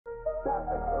Streets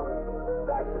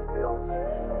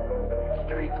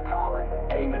calling,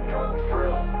 aiming for the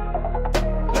thrill.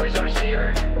 Quasar's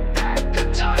here, at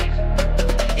the time.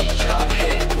 Each job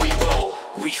hit, we roll,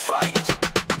 we fight.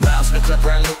 Miles with a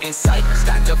brand new insight.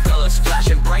 Stacked up colors,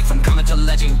 flashing bright. From coming to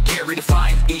legend, gear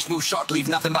redefined. Each move sharp, leave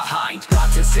nothing behind.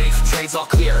 Locked and safe, trades all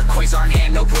clear. Quasar in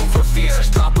hand, no room for fear.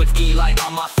 Drop with E-light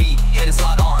on my feet. Hidden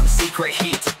slot arm, secret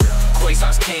heat.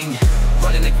 Quasar's king,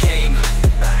 running the game.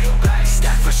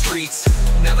 Stack for streets,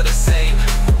 never the same.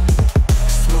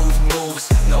 Smooth moves,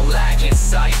 no lag in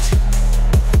sight.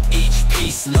 Each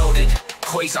piece loaded,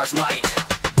 Quasar's might.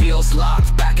 Wheels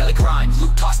locked, back at the grind.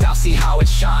 Loot tossed out, see how it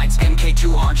shines.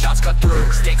 MK2 on, shots cut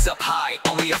through. Stakes up high,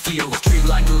 only a few.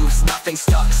 Streamline moves, nothing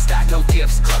stuck. Stack, no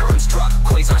tips, clutter unstruck.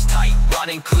 Quasar's tight,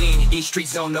 running clean. Each street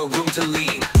zone, no room to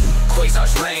lean.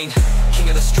 Quasar's reign, king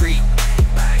of the street.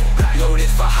 Loaded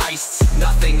for heists,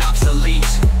 nothing obsolete.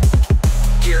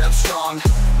 Geared up strong,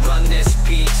 run this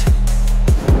beat.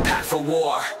 Packed for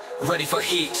war, ready for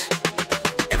heat.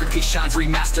 Every piece shines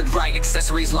remastered right.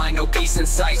 Accessories line, no piece in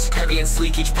sight. Heavy and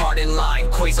sleek, each part in line.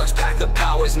 Quasar's pack, the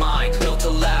power's mine. Built to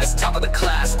last, top of the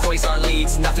class. Quasar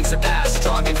leads, nothing surpassed.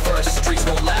 Strong in first, streets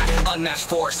won't lack. Unmatched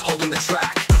force, holding the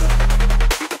track.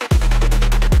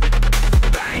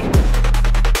 Bang.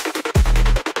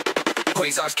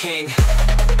 Quasar's king.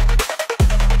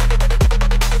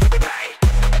 Bang.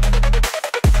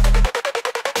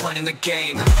 Playing the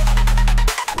game.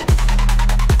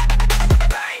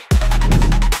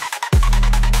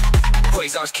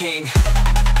 Quasar's king.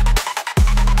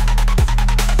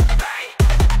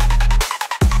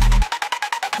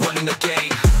 Running the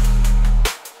game.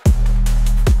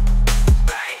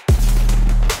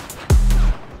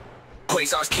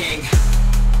 Quasar's king.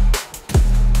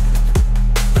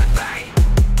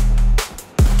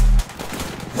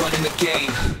 Running the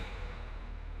game.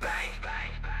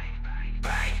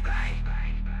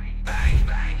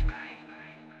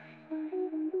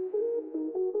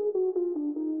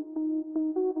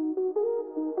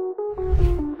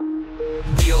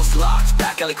 Deals locked,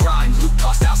 back alley grind. Loot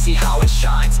tossed out, see how it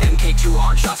shines. MK2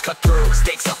 on, shots cut through.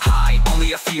 Stakes up high,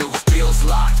 only a few. Deals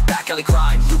locked, back alley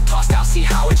grind. Loot tossed out, see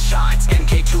how it shines.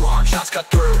 MK2 on, shots cut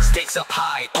through. Stakes up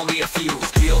high, only a few.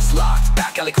 Deals locked,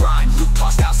 back alley grind. Loot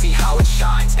tossed out, see how it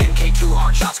shines. MK2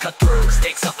 on, shots cut through.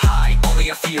 Stakes up high, only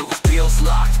a few. Deals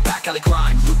locked, back alley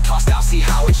grind. Loot tossed out, see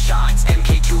how it shines.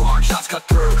 MK2 on, shots cut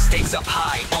through. Stakes up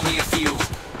high, only a few.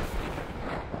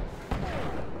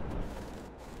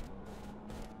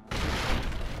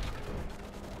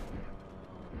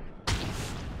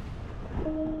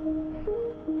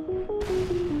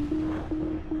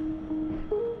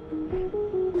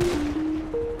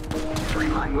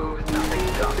 Streamline moves, nothing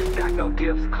stuck. Stack, no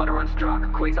dips, clutter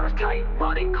unstruck. Quasar's tight,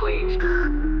 running clean.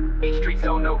 Each street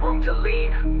zone, no room to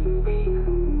lean.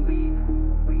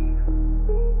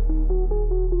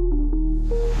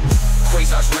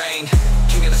 Quasar's reign,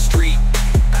 king of the street.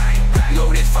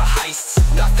 Loaded for heists,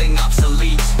 nothing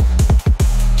obsolete.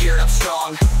 Geared up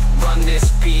strong, run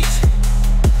this beat.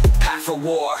 Packed for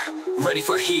war, ready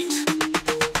for heat.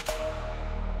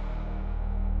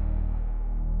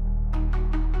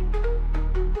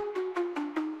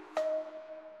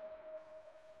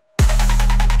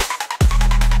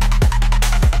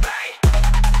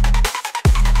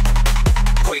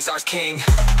 Quasar's king.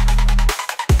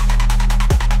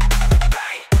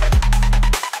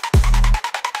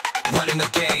 Running the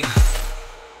game.